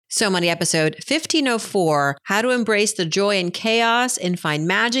So Money episode 1504, How to Embrace the Joy in Chaos and Find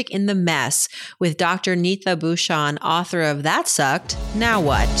Magic in the Mess, with Dr. Neeta Bhushan, author of That Sucked, Now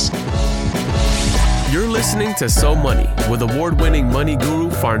What? You're listening to So Money with award-winning money guru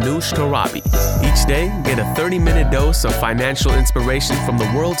Farnoosh Torabi. Each day, get a 30-minute dose of financial inspiration from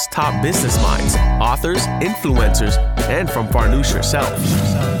the world's top business minds, authors, influencers, and from Farnoosh herself.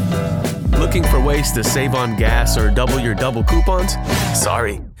 Looking for ways to save on gas or double your double coupons?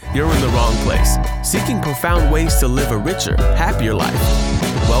 Sorry, you're in the wrong place. Seeking profound ways to live a richer, happier life.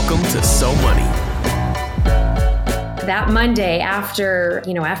 Welcome to So Money. That Monday after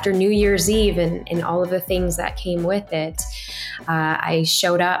New Year's Eve and all of the things that came with it, I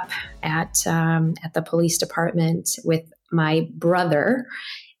showed up at the police department with my brother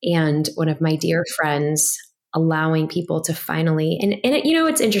and one of my dear friends, allowing people to finally, and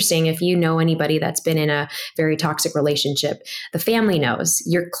it's interesting, if you know anybody that's been in a very toxic relationship, the family knows,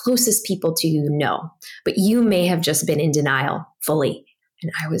 your closest people to you know, but you may have just been in denial fully.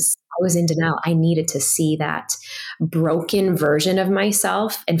 And I was in denial. I needed to see that broken version of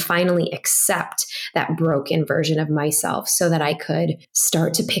myself and finally accept that broken version of myself so that I could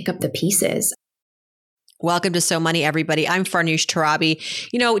start to pick up the pieces. Welcome to So Money, everybody. I'm Farnoosh Torabi.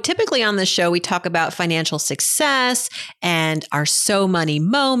 Typically on this show, we talk about financial success and our So Money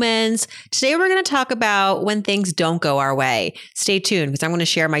moments. Today, we're going to talk about when things don't go our way. Stay tuned because I'm going to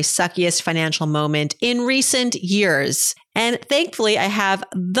share my suckiest financial moment in recent years. And thankfully, I have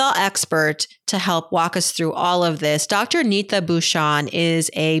the expert to help walk us through all of this. Dr. Neeta Bhushan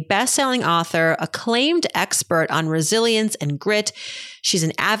is a best-selling author, acclaimed expert on resilience and grit. She's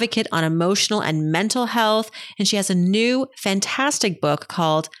an advocate on emotional and mental health, and she has a new, fantastic book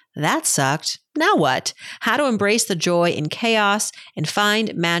called That Sucked, Now What? How to Embrace the Joy in Chaos and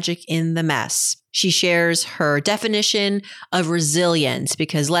Find Magic in the Mess. She shares her definition of resilience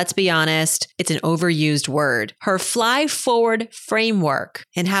because, let's be honest, it's an overused word. Her fly forward framework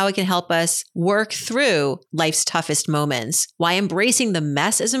and how it can help us work through life's toughest moments. Why embracing the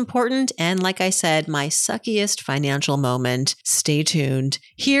mess is important. And like I said, my suckiest financial moment. Stay tuned.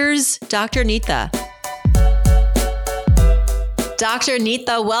 Here's Dr. Neeta. Dr.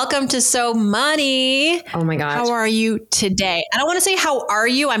 Neeta, welcome to So Money. Oh my gosh. How are you today? I don't want to say how are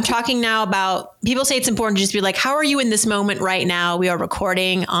you. I'm talking now about, people say it's important to just be like, how are you in this moment right now? We are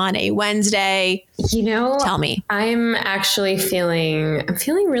recording on a Wednesday. Tell me. I'm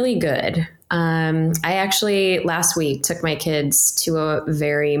feeling really good. I actually last week took my kids to a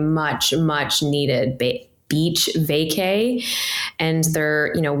very much needed beach vacay, and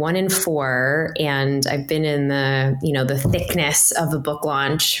they're 1 and 4, and I've been in the thickness of a book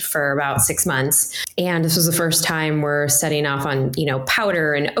launch for about 6 months, and this was the first time we're setting off on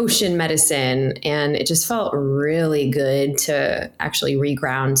powder and ocean medicine, and it just felt really good to actually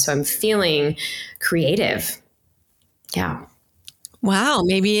reground. So I'm feeling creative. Yeah. Wow,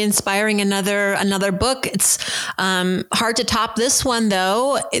 maybe inspiring another book. It's hard to top this one,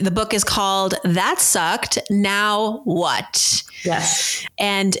 though. The book is called That Sucked, Now What? Yes.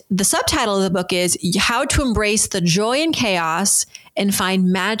 And the subtitle of the book is How to Embrace the Joy in Chaos and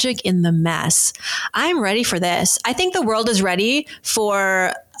Find Magic in the Mess. I'm ready for this. I think the world is ready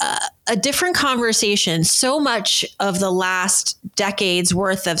for a different conversation. So much of the last decade's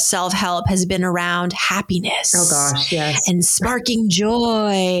worth of self-help has been around happiness. Oh gosh, yes. And sparking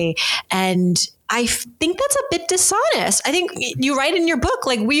joy. And I think that's a bit dishonest. I think you write in your book,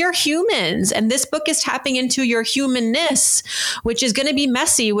 like, we are humans, and this book is tapping into your humanness, which is going to be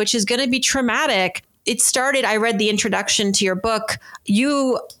messy, which is going to be traumatic. I read the introduction to your book.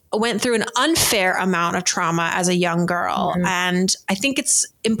 You went through an unfair amount of trauma as a young girl. Mm-hmm. And I think it's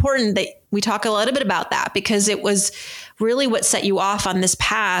important that we talk a little bit about that because it was really what set you off on this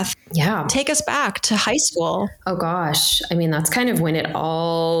path. Yeah. Take us back to high school. Oh gosh. I mean, that's kind of when it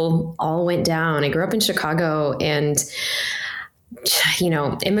all went down. I grew up in Chicago, and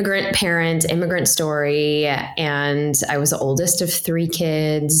immigrant parent, immigrant story. And I was the oldest of 3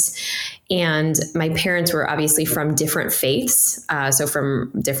 kids. And my parents were obviously from different faiths. So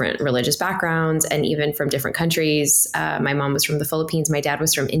from different religious backgrounds and even from different countries. My mom was from the Philippines. My dad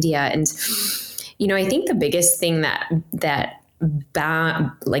was from India. And, I think the biggest thing that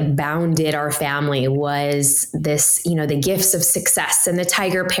bounded our family was this, the gifts of success and the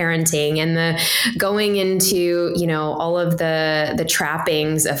tiger parenting and the going into, all of the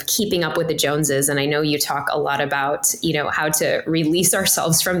trappings of keeping up with the Joneses. And I know you talk a lot about, how to release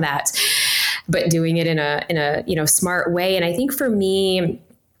ourselves from that, but doing it in a smart way. And I think for me,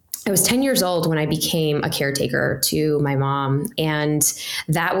 I was 10 years old when I became a caretaker to my mom, and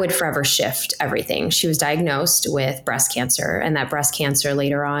that would forever shift everything. She was diagnosed with breast cancer, and that breast cancer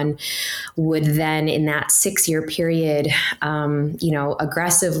later on would then, in that 6-year period,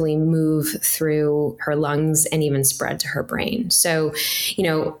 aggressively move through her lungs and even spread to her brain. So,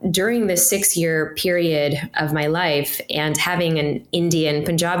 during this 6-year period of my life, and having an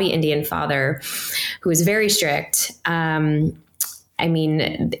Punjabi Indian father who was very strict,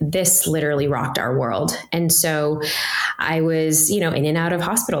 this literally rocked our world. And so I was, in and out of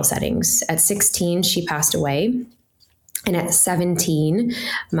hospital settings. At 16, she passed away. And at 17,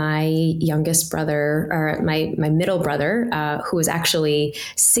 my youngest brother, or my middle brother, who was actually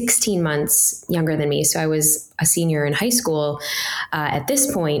 16 months younger than me. So I was a senior in high school at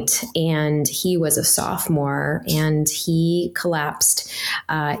this point, and he was a sophomore, and he collapsed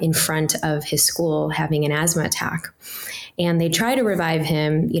in front of his school having an asthma attack. And they tried to revive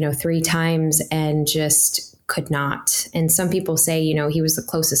him, 3 times and just could not. And some people say, he was the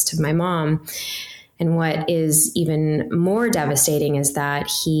closest to my mom. And what is even more devastating is that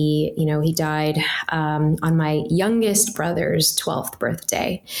he died on my youngest brother's 12th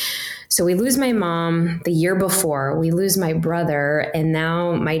birthday. So we lose my mom the year before, we lose my brother, and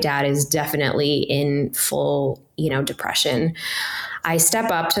now my dad is definitely in full, depression. I step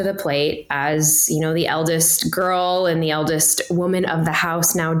up to the plate as, the eldest girl and the eldest woman of the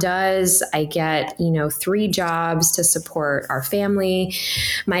house now does. I get, 3 jobs to support our family.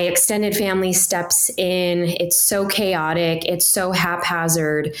 My extended family steps in. It's so chaotic. It's so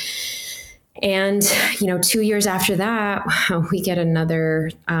haphazard. And, 2 years after that, we get another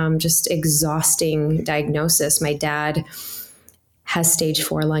just exhausting diagnosis. My dad has stage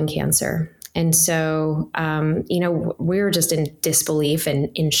 4 lung cancer. And so, we were just in disbelief and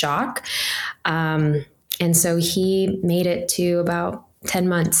in shock. And so he made it to about 10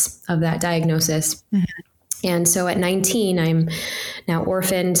 months of that diagnosis. Mm-hmm. And so at 19, I'm now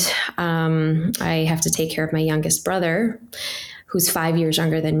orphaned. I have to take care of my youngest brother, who's 5 years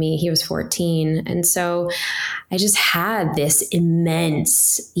younger than me. He was 14. And so I just had this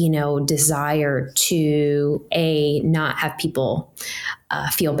immense, desire to not have people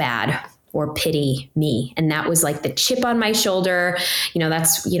feel bad or pity me. And that was like the chip on my shoulder.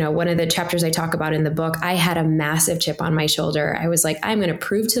 That's, one of the chapters I talk about in the book. I had a massive chip on my shoulder. I was like, I'm going to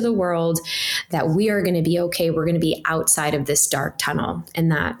prove to the world that we are going to be okay. We're going to be outside of this dark tunnel.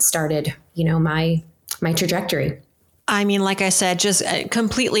 And that started, my trajectory. I mean, like I said, just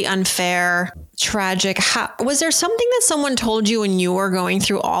completely unfair, tragic. Was there something that someone told you when you were going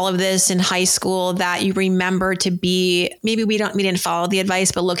through all of this in high school that you remember to be, maybe we didn't follow the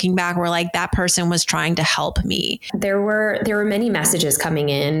advice, but looking back, we're like, that person was trying to help me? There were many messages coming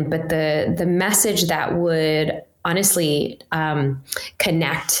in, but the message that would honestly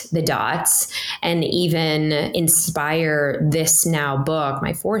connect the dots and even inspire this now book,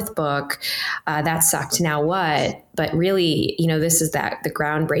 my 4th book, That Sucked, Now What? But really, this is the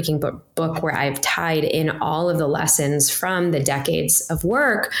groundbreaking book where I've tied in all of the lessons from the decades of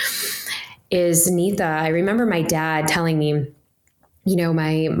work is Neeta. I remember my dad telling me,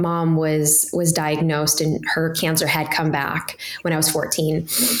 my mom was diagnosed and her cancer had come back when I was 14.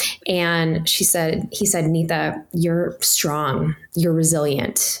 And he said, Neeta, you're strong, you're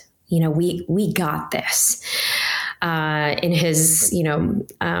resilient. We got this, in his,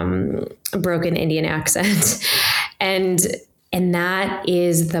 broken Indian accent. And that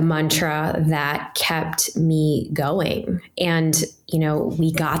is the mantra that kept me going. And,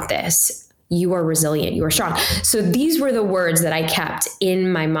 we got this. You are resilient. You are strong. So these were the words that I kept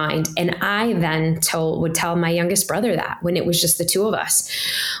in my mind. And I then would tell my youngest brother that when it was just the 2 of us.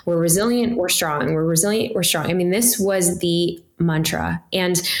 We're resilient. We're strong. We're resilient. We're strong. I mean, this was the mantra.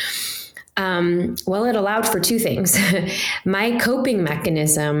 And it allowed for 2 things. My coping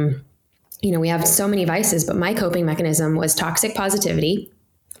mechanism, we have so many vices, but my coping mechanism was toxic positivity,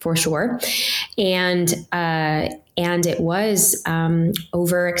 for sure. And it was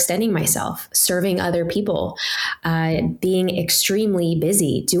overextending myself, serving other people, being extremely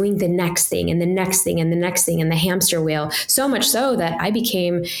busy, doing the next thing and the next thing and the next thing and the hamster wheel. So much so that I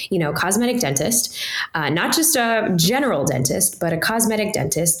became, cosmetic dentist, not just a general dentist, but a cosmetic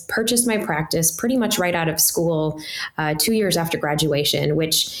dentist, purchased my practice pretty much right out of school, 2 years after graduation,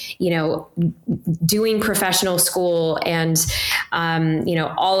 which, doing professional school and,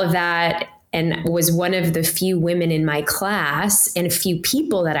 all of that, and was one of the few women in my class and a few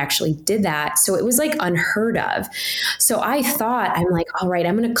people that actually did that. So it was like unheard of. So I thought, I'm like, all right,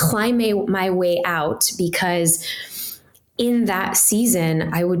 I'm going to climb my way out, because in that season,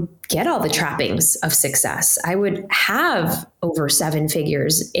 I would get all the trappings of success. I would have over 7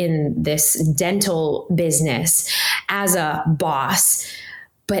 figures in this dental business as a boss.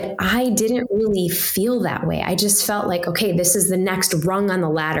 But I didn't really feel that way. I just felt like, okay, this is the next rung on the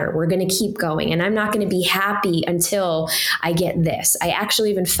ladder. We're going to keep going. And I'm not going to be happy until I get this. I actually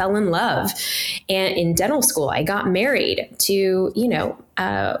even fell in love. And in dental school, I got married to,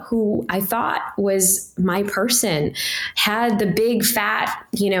 who I thought was my person, had the big fat,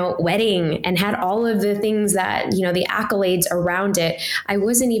 wedding, and had all of the things that, the accolades around it. I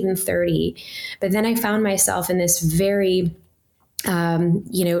wasn't even 30. But then I found myself in this very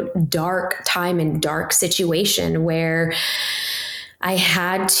dark time and dark situation where I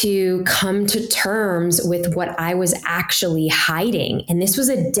had to come to terms with what I was actually hiding. And this was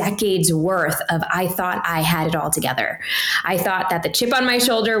a decade's worth of, I thought I had it all together. I thought that the chip on my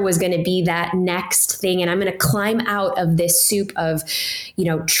shoulder was going to be that next thing. And I'm going to climb out of this soup of,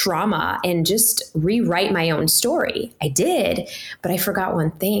 trauma and just rewrite my own story. I did, but I forgot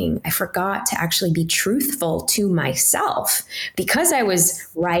one thing. I forgot to actually be truthful to myself because I was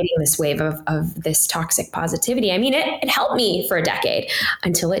riding this wave of this toxic positivity. I mean, it helped me for a decade.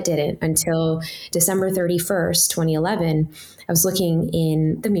 Until it didn't, until December 31st, 2011, I was looking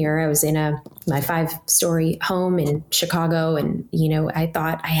in the mirror. I was in my 5-story home in Chicago. And, I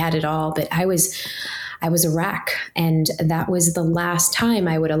thought I had it all, but I was a wreck. And that was the last time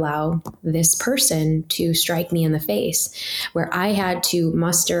I would allow this person to strike me in the face, where I had to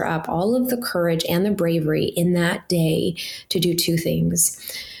muster up all of the courage and the bravery in that day to do 2 things,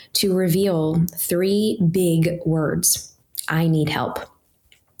 to reveal 3 big words. I need help.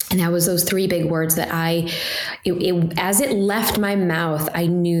 And that was those 3 big words that as it left my mouth, I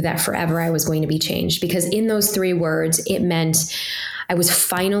knew that forever I was going to be changed, because in those 3 words, it meant I was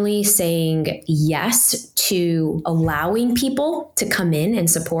finally saying yes to allowing people to come in and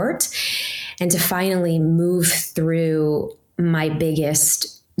support, and to finally move through my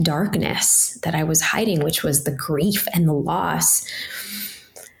biggest darkness that I was hiding, which was the grief and the loss.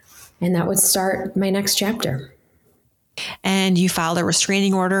 And that would start my next chapter. And you filed a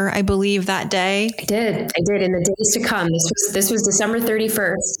restraining order, I believe, that day. I did in the days to come. This was December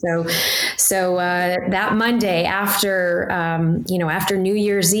 31st. So that Monday after New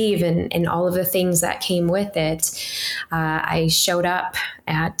Year's Eve and all of the things that came with it, I showed up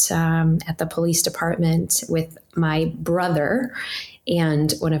at the police department with my brother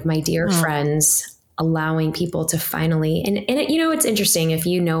and one of my dear friends, allowing people to finally, and it's interesting, if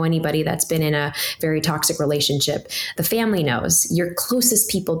you know anybody that's been in a very toxic relationship, the family knows, your closest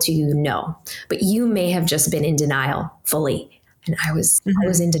people to you know, but you may have just been in denial fully. And I was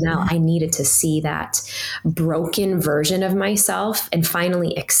in denial. I needed to see that broken version of myself and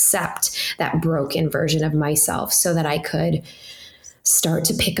finally accept that broken version of myself so that I could start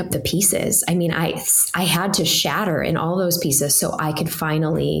to pick up the pieces. I mean, I had to shatter in all those pieces so I could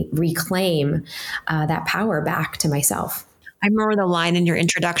finally reclaim that power back to myself. I remember the line in your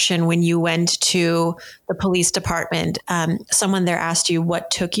introduction when you went to the police department. Someone there asked you, what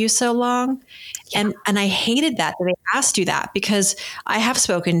took you so long? And I hated that they asked you that, because I have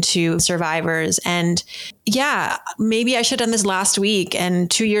spoken to survivors, and maybe I should have done this last week and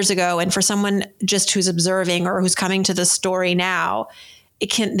 2 years ago. And for someone just who's observing or who's coming to the story now,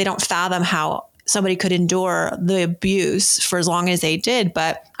 they don't fathom how somebody could endure the abuse for as long as they did.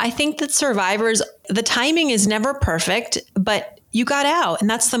 But I think that survivors, the timing is never perfect, but you got out, and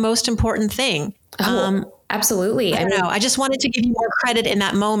that's the most important thing. Absolutely. I don't know. I just wanted to give you more credit in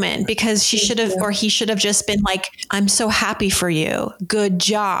that moment, because she should have, or he should have just been like, I'm so happy for you. Good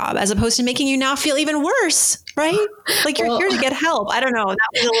job. As opposed to making you now feel even worse. Right? Like, you're here to get help. I don't know. That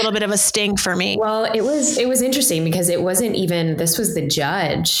was a little bit of a sting for me. Well, it was interesting, because it wasn't even, this was the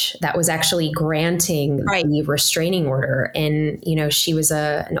judge that was actually granting the restraining order. And, she was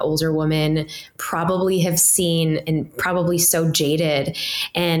an older woman, probably have seen, and probably so jaded.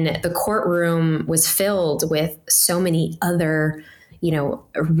 And the courtroom was filled with so many other,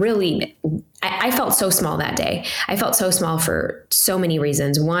 really, I felt so small that day. I felt so small for so many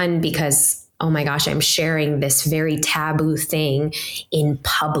reasons. One, because, oh my gosh, I'm sharing this very taboo thing in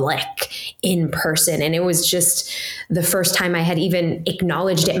public, in person. And it was just the first time I had even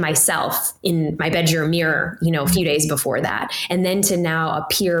acknowledged it myself in my bedroom mirror, a few days before that. And then to now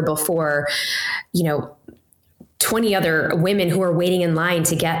appear before, 20 other women who are waiting in line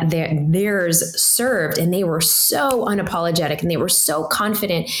to get theirs served. And they were so unapologetic and they were so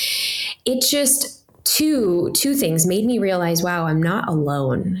confident. It just, two things made me realize, wow, I'm not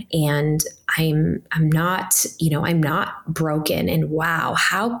alone. And I'm not broken. And wow,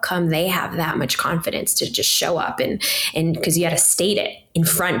 how come they have that much confidence to just show up and because you had to state it in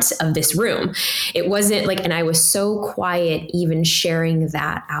front of this room. It wasn't like, and I was so quiet even sharing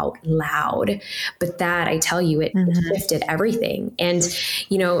that out loud. But that, I tell you, it shifted everything. And,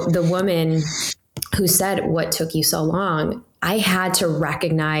 the woman who said, "What took you so long?" I had to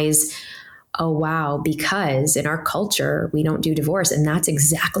recognize, oh, wow, because in our culture, we don't do divorce. And that's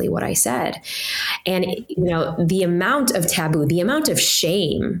exactly what I said. And, the amount of taboo, the amount of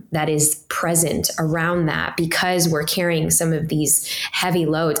shame that is present around that, because we're carrying some of these heavy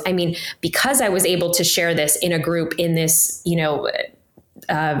loads. I mean, because I was able to share this in a group in this,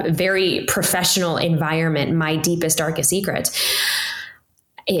 very professional environment, my deepest, darkest secret,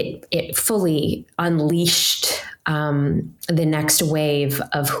 it fully unleashed the next wave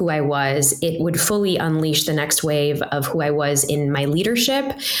of who I was. It would fully unleash the next wave of who I was in my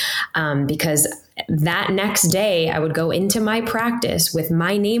leadership, because that next day I would go into my practice with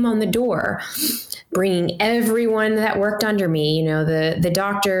my name on the door, bringing everyone that worked under me, the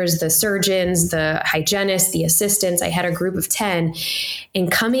doctors, the surgeons, the hygienists, the assistants. I had a group of 10,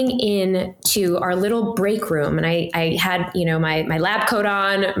 and coming in to our little break room. And I had, my lab coat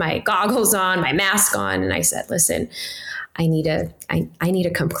on, my goggles on, my mask on. And I said, listen, I need to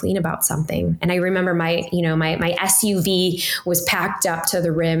come clean about something. And I remember my SUV was packed up to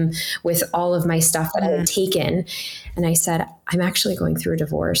the rim with all of my stuff that I had taken. And I said, I'm actually going through a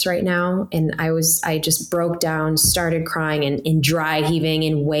divorce right now. And I just broke down, started crying and dry heaving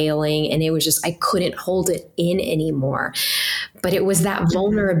and wailing. And it was just, I couldn't hold it in anymore. But it was that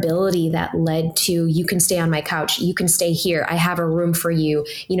vulnerability that led to, you can stay on my couch. You can stay here. I have a room for you.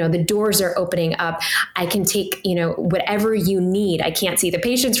 The doors are opening up. I can take, whatever you need. I can't see the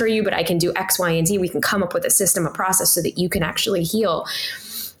patients for you, but I can do X, Y, and Z. We can come up with a system, a process so that you can actually heal.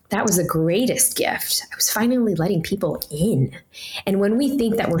 That was the greatest gift. I was finally letting people in. And when we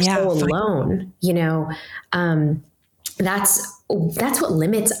think that we're so alone, that's what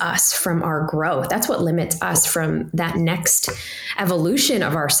limits us from our growth. That's what limits us from that next evolution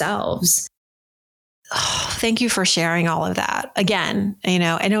of ourselves. Oh, thank you for sharing all of that. Again, I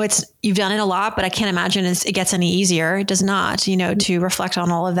know you've done it a lot, but I can't imagine it gets any easier. It does not, to reflect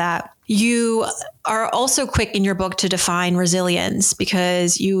on all of that. You are also quick in your book to define resilience,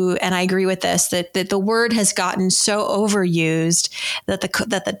 because and I agree with this, that the word has gotten so overused that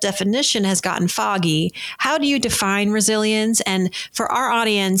the definition has gotten foggy. How do you define resilience? And for our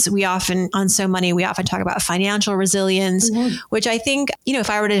audience, we often talk about financial resilience, which I think, if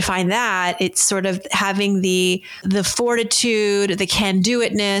I were to define that, it's sort of having the fortitude, the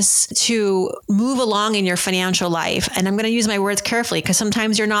can-do-itness to move along in your financial life. And I'm going to use my words carefully, because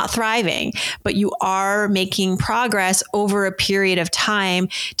sometimes you're not thriving, but you are making progress over a period of time,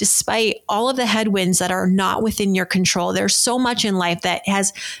 despite all of the headwinds that are not within your control. There's so much in life that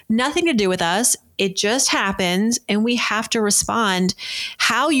has nothing to do with us. It just happens, and we have to respond.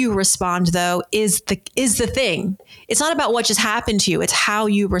 How you respond, though, is the thing. It's not about what just happened to you. It's how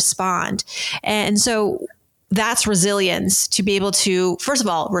you respond. And so that's resilience, to be able to, first of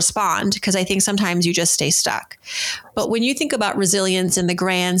all, respond, because I think sometimes you just stay stuck. But when you think about resilience in the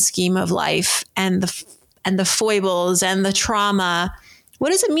grand scheme of life and the foibles and the trauma, what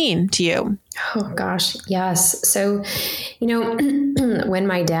does it mean to you? Oh, gosh. Yes. So, when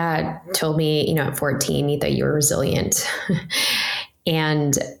my dad told me, at 14, Neeta, you're resilient.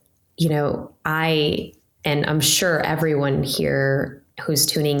 And, and I'm sure everyone here who's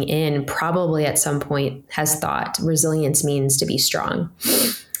tuning in probably at some point has thought resilience means to be strong.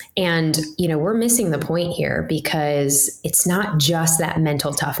 And, we're missing the point here, because it's not just that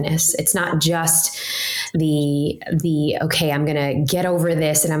mental toughness. It's not just okay, I'm going to get over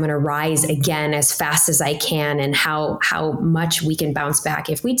this and I'm going to rise again as fast as I can, and how much we can bounce back.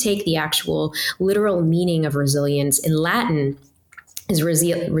 If we take the actual literal meaning of resilience in Latin, is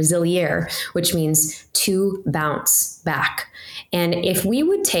resiliere, which means to bounce back. And if we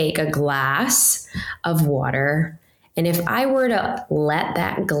would take a glass of water, and if I were to let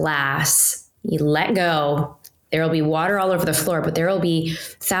that glass, let go, there will be water all over the floor, but there will be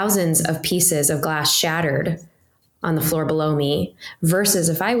thousands of pieces of glass shattered on the floor below me, versus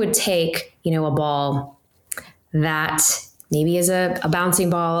if I would take, a ball that maybe is a bouncing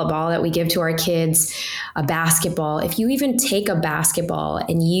ball, a ball that we give to our kids, a basketball. If you even take a basketball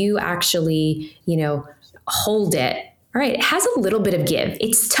and you actually, hold it, all right, it has a little bit of give.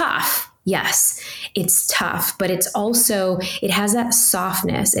 It's tough. Yes, it's tough, but it has that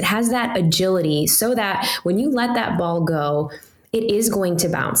softness. It has that agility, so that when you let that ball go, it is going to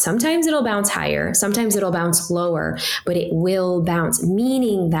bounce. Sometimes it'll bounce higher, sometimes it'll bounce lower, but it will bounce,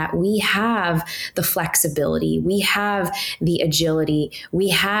 meaning that we have the flexibility, we have the agility, we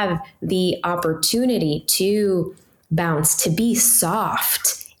have the opportunity to bounce, to be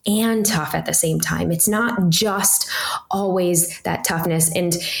soft and tough at the same time. It's not just always that toughness.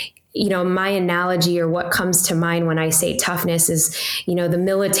 And my analogy, or what comes to mind when I say toughness, is, the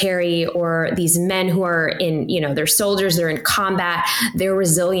military, or these men who are in, they're soldiers, they're in combat, they're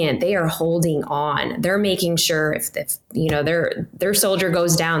resilient, they are holding on. They're making sure if their soldier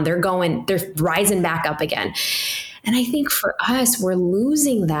goes down, they're rising back up again. And I think for us, we're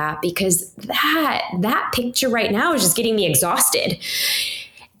losing that, because that picture right now is just getting me exhausted.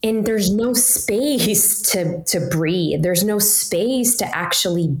 And there's no space to breathe. There's no space to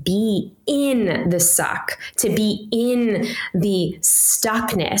actually be in the suck, to be in the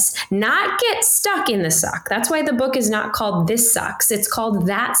stuckness, not get stuck in the suck. That's why the book is not called This Sucks. It's called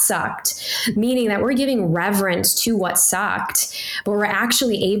That Sucked, meaning that we're giving reverence to what sucked, but we're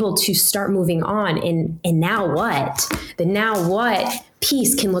actually able to start moving on. And now what? The now what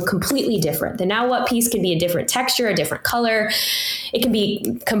piece can look completely different. The now what piece can be a different texture, a different color. It can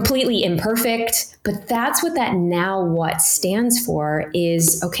be completely imperfect, but that's what that now what stands for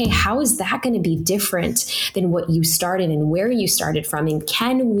is, okay, how is that going to be different than what you started and where you started from? And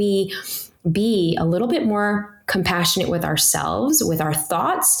can we be a little bit more compassionate with ourselves, with our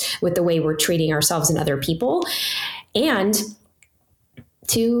thoughts, with the way we're treating ourselves and other people, and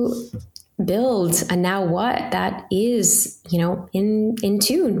to build a now what that is, in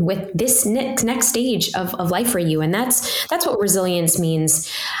tune with this next stage of life for you. And that's what resilience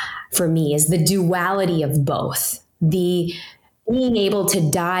means for me, is the duality of both, the being able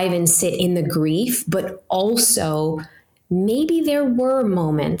to dive and sit in the grief, but also maybe there were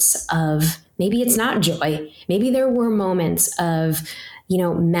moments of, maybe it's not joy, maybe there were moments of,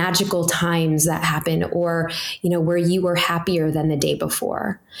 magical times that happen, or, where you were happier than the day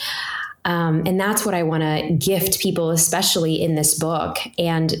before. And that's what I want to gift people, especially in this book,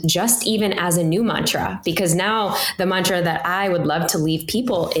 and just even as a new mantra, because now the mantra that I would love to leave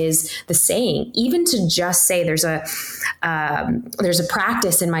people is the saying, even to just say, there's a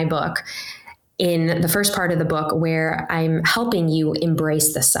practice in my book, in the first part of the book, where I'm helping you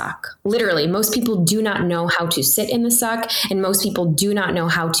embrace the suck. Literally, most people do not know how to sit in the suck, and most people do not know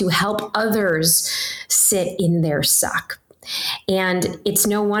how to help others sit in their suck. And it's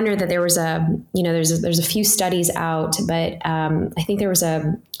no wonder that there was there's a few studies out, but I think there was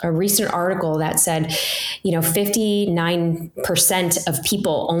a recent article that said, 59% of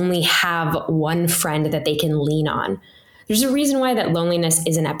people only have one friend that they can lean on. There's a reason why that loneliness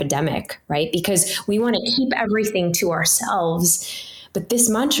is an epidemic, right? Because we want to keep everything to ourselves. But this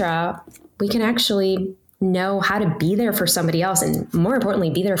mantra, we can actually know how to be there for somebody else, and more importantly,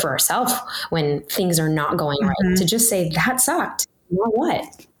 be there for ourselves when things are not going right. To just say, that sucked. You know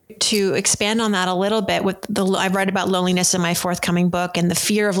what? To expand on that a little bit, I've read about loneliness in my forthcoming book, and the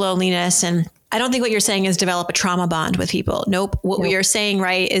fear of loneliness. And I don't think what you're saying is develop a trauma bond with people. Nope. What you're saying,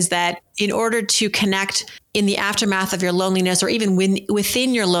 right, is that in order to connect in the aftermath of your loneliness, or even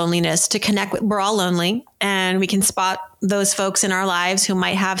within your loneliness, to connect with, we're all lonely, and we can spot those folks in our lives who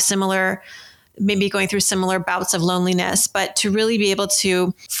might have maybe going through similar bouts of loneliness, but to really be able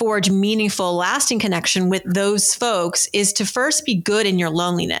to forge meaningful, lasting connection with those folks is to first be good in your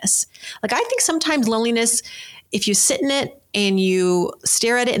loneliness. Like, I think sometimes loneliness, if you sit in it and you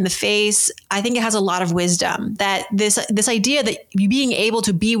stare at it in the face, I think it has a lot of wisdom. That this idea that you being able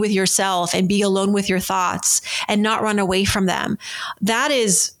to be with yourself and be alone with your thoughts and not run away from them, that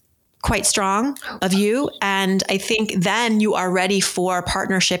is quite strong of you. And I think then you are ready for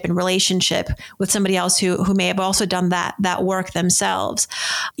partnership and relationship with somebody else who may have also done that work themselves.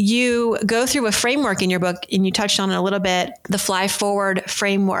 You go through a framework in your book, and you touched on it a little bit, the Fly Forward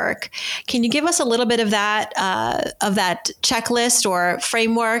framework. Can you give us a little bit of that checklist or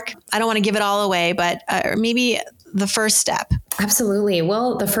framework? I don't want to give it all away, but maybe the first step. Absolutely.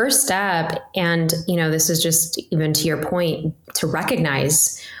 Well, the first step, and this is just even to your point, to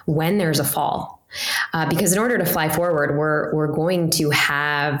recognize when there's a fall. Because in order to fly forward, we're going to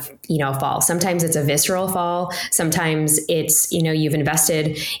have, a fall. Sometimes it's a visceral fall. Sometimes it's, you've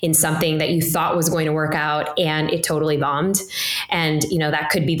invested in something that you thought was going to work out and it totally bombed. And, that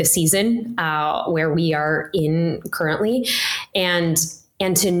could be the season where we are in currently. And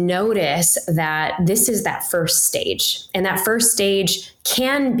to notice that this is that first stage. And that first stage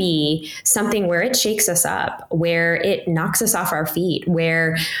can be something where it shakes us up, where it knocks us off our feet,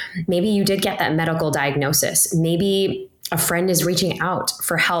 where maybe you did get that medical diagnosis. Maybe a friend is reaching out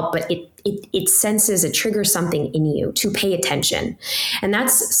for help, but it senses, it triggers something in you to pay attention. And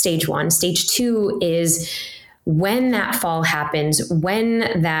that's stage one. Stage two is when that fall happens,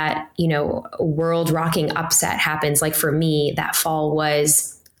 when that, world rocking upset happens. Like for me, that fall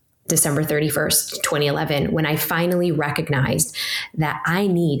was December 31st, 2011, when I finally recognized that I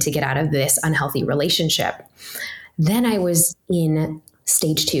need to get out of this unhealthy relationship. Then I was in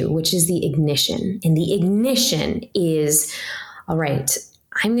stage two, which is the ignition. And the ignition is, all right,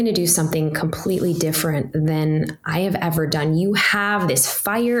 I'm going to do something completely different than I have ever done. You have this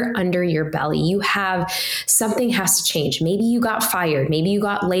fire under your belly. You have something has to change. Maybe you got fired. Maybe you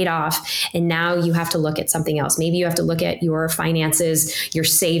got laid off, and now you have to look at something else. Maybe you have to look at your finances, your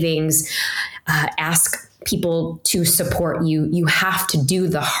savings, ask people to support you. You have to do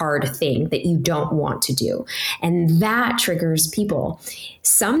the hard thing that you don't want to do. And that triggers people.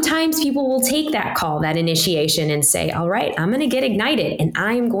 Sometimes people will take that call, that initiation, and say, all right, I'm going to get ignited and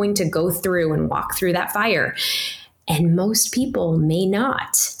I'm going to go through and walk through that fire. And most people may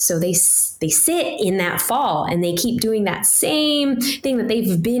not. So they sit in that fall and they keep doing that same thing that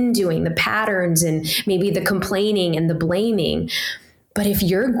they've been doing, the patterns and maybe the complaining and the blaming. But if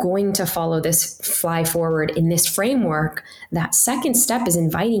you're going to follow this fly forward in this framework, that second step is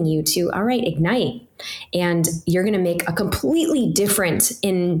inviting you to, all right, ignite. And you're going to make a completely different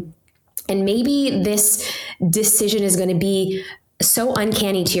and maybe this decision is going to be so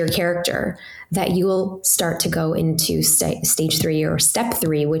uncanny to your character that you will start to go into stage three or step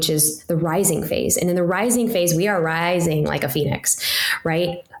three, which is the rising phase. And in the rising phase, we are rising like a phoenix,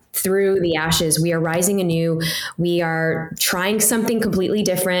 right? Through the ashes, we are rising anew. We are trying something completely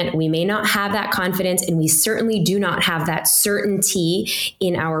different. We may not have that confidence, and we certainly do not have that certainty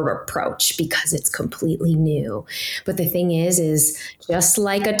in our approach because it's completely new. But the thing is just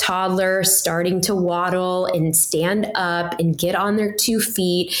like a toddler starting to waddle and stand up and get on their 2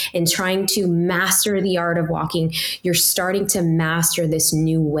 feet and trying to master the art of walking, you're starting to master this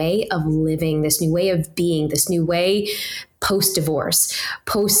new way of living, this new way of being, this new way post-divorce,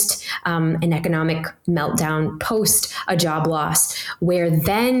 post an economic meltdown, post a job loss, where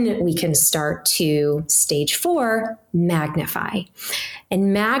then we can start to stage 4, magnify.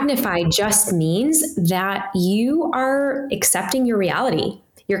 And magnify just means that you are accepting your reality.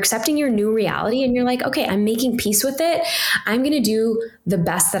 You're accepting your new reality and you're like, okay, I'm making peace with it. I'm going to do the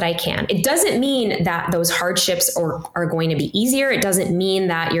best that I can. It doesn't mean that those hardships are going to be easier. It doesn't mean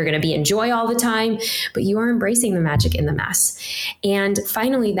that you're going to be in joy all the time, but you are embracing the magic in the mess. And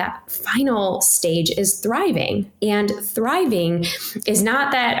finally, that final stage is thriving. And thriving is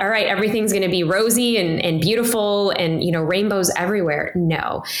not that, all right, everything's going to be rosy and beautiful and, rainbows everywhere.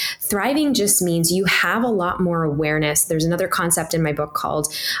 No, thriving just means you have a lot more awareness. There's another concept in my book called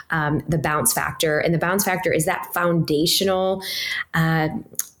the bounce factor. And the bounce factor is that foundational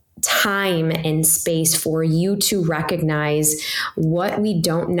time and space for you to recognize what we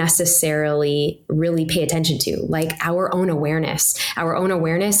don't necessarily really pay attention to, like our own awareness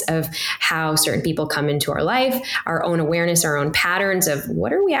of how certain people come into our life, our own awareness, our own patterns of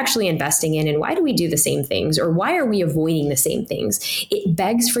what are we actually investing in and why do we do the same things or why are we avoiding the same things? It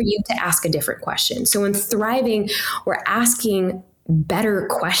begs for you to ask a different question. So in thriving, we're asking better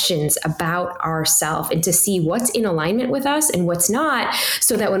questions about ourselves and to see what's in alignment with us and what's not,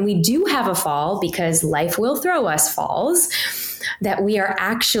 so that when we do have a fall, because life will throw us falls, that we are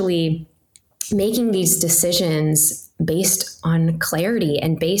actually making these decisions based on clarity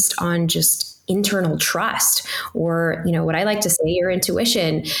and based on just internal trust, or, what I like to say, your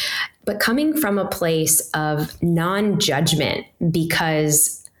intuition, but coming from a place of non-judgment,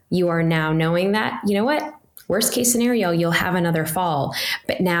 because you are now knowing that, worst case scenario, you'll have another fall,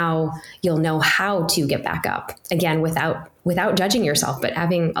 but now you'll know how to get back up again without judging yourself, but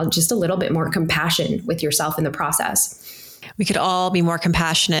having just a little bit more compassion with yourself in the process. We could all be more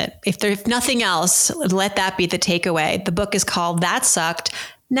compassionate. If nothing else, let that be the takeaway. The book is called That Sucked.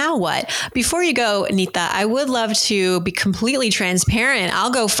 Now what? Before you go, Neeta, I would love to be completely transparent.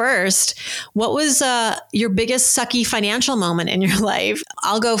 I'll go first. What was your biggest sucky financial moment in your life?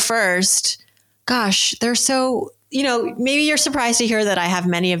 I'll go first. Gosh, they're so, maybe you're surprised to hear that I have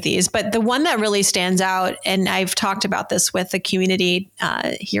many of these, but the one that really stands out, and I've talked about this with the community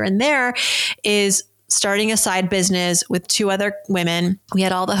here and there, is starting a side business with 2 other women. We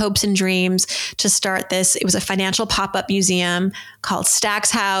had all the hopes and dreams to start this. It was a financial pop-up museum called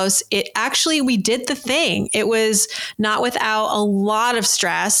Stack's House. We did the thing. It was not without a lot of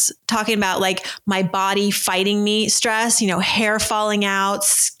stress, talking about like my body fighting me stress, hair falling out,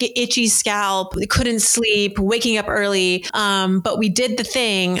 itchy scalp, couldn't sleep, waking up early. But we did the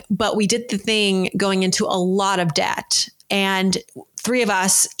thing going into a lot of debt. and three of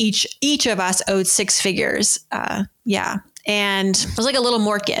us, each of us owed six figures. Yeah. And it was like a little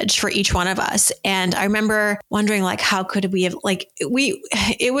mortgage for each one of us. And I remember wondering, like, how could we have, like, it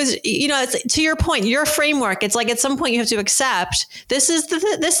was, it's, to your point, your framework. It's like, at some point you have to accept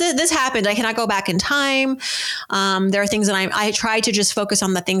this happened. I cannot go back in time. There are things that I tried to just focus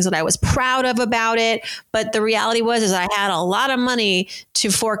on the things that I was proud of about it. But the reality is I had a lot of money to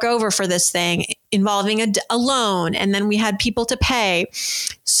fork over for this thing, involving a loan. And then we had people to pay.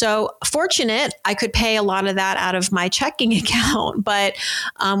 So fortunate, I could pay a lot of that out of my checking account. But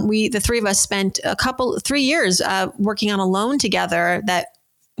the three of us spent 3 years working on a loan together that,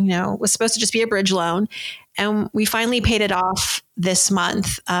 was supposed to just be a bridge loan. And we finally paid it off this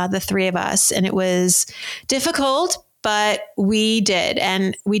month, the three of us. And it was difficult, but we did.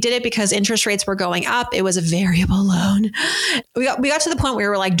 And we did it because interest rates were going up. It was a variable loan. We got to the point where we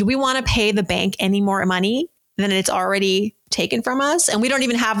were like, do we want to pay the bank any more money than it's already taken from us? And we don't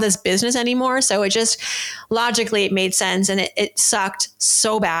even have this business anymore. So it just, logically, it made sense. And it sucked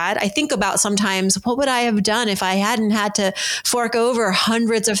so bad. I think about sometimes, what would I have done if I hadn't had to fork over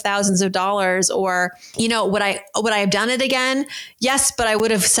hundreds of thousands of dollars? Or, would I have done it again? Yes, but I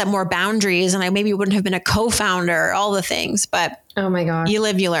would have set more boundaries, and I maybe wouldn't have been a co-founder, all the things. But oh my gosh. You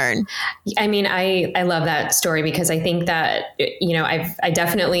live, you learn. I mean, I love that story, because I think that, I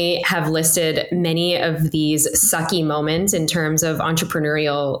definitely have listed many of these sucky moments in terms of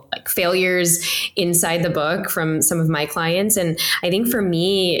entrepreneurial failures inside the book from some of my clients. And I think for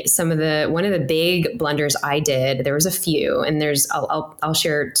me, one of the big blunders I did, there was a few, and I'll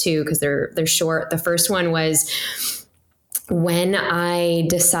share two because they're short. The first one was when I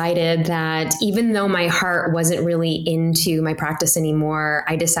decided that even though my heart wasn't really into my practice anymore,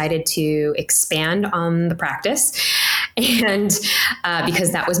 I decided to expand on the practice. And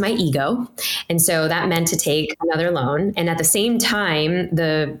because that was my ego. And so that meant to take another loan. And at the same time,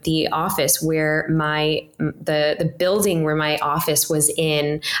 the office where the building where my office was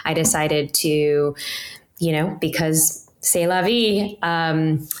in, I decided to, because c'est la vie,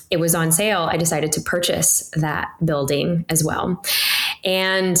 it was on sale, I decided to purchase that building as well.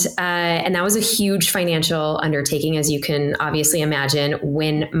 And that was a huge financial undertaking, as you can obviously imagine.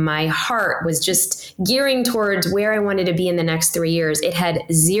 When my heart was just gearing towards where I wanted to be in the next 3 years, it had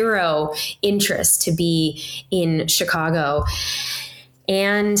zero interest to be in Chicago.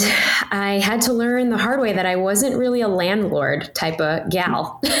 And I had to learn the hard way that I wasn't really a landlord type of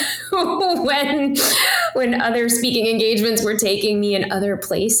gal when other speaking engagements were taking me in other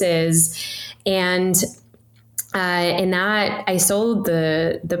places. And that I sold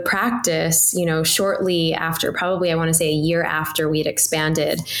the practice, shortly after, probably I want to say a year after we had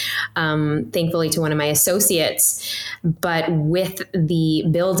expanded, thankfully to one of my associates. But with the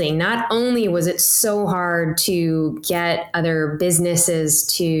building, not only was it so hard to get other businesses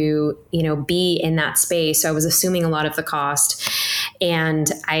to, be in that space. So I was assuming a lot of the cost, and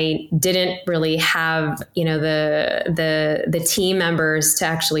I didn't really have, the team members to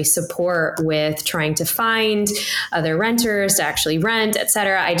actually support with trying to find other renters to actually rent, et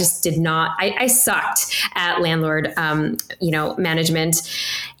cetera. I just did not, I sucked at landlord, management.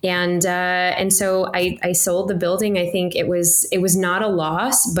 And so I sold the building. I think it was not a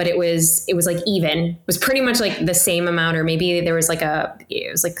loss, but it was like even. It was pretty much like the same amount, or maybe there was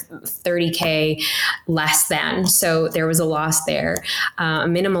it was like $30K less than. So there was a loss there, a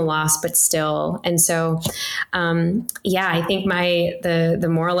minimal loss, but still. And so, I think the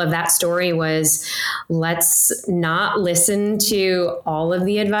moral of that story was, let's not listen to all of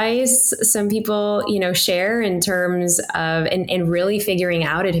the advice some people, share in terms of, and really figuring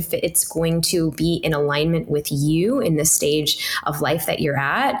out if it's going to be in alignment with you in the stage of life that you're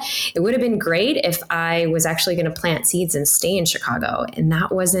at. It would have been great if I was actually going to plant seeds and stay in Chicago, and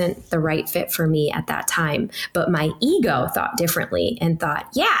that wasn't the right fit for me at that time. But my ego thought differently and thought,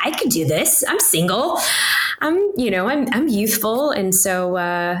 yeah, I could do this. I'm single. I'm youthful. And so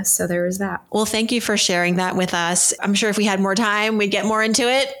there was that. Well, thank you for sharing that with us. I'm sure if we had more time, we'd get more into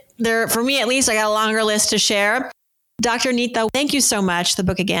it. For me, at least, I got a longer list to share. Dr. Neeta, thank you so much. The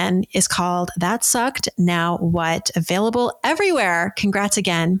book, again, is called That Sucked, Now What? Available everywhere. Congrats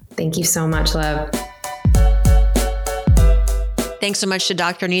again. Thank you so much, love. Thanks so much to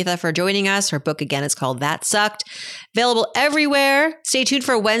Dr. Neeta for joining us. Her book, again, is called That Sucked. Available everywhere. Stay tuned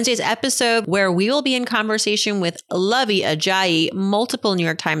for Wednesday's episode, where we will be in conversation with Lovey Ajayi, multiple New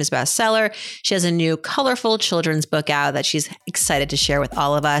York Times bestseller. She has a new colorful children's book out that she's excited to share with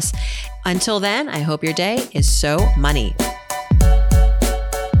all of us. Until then, I hope your day is so money.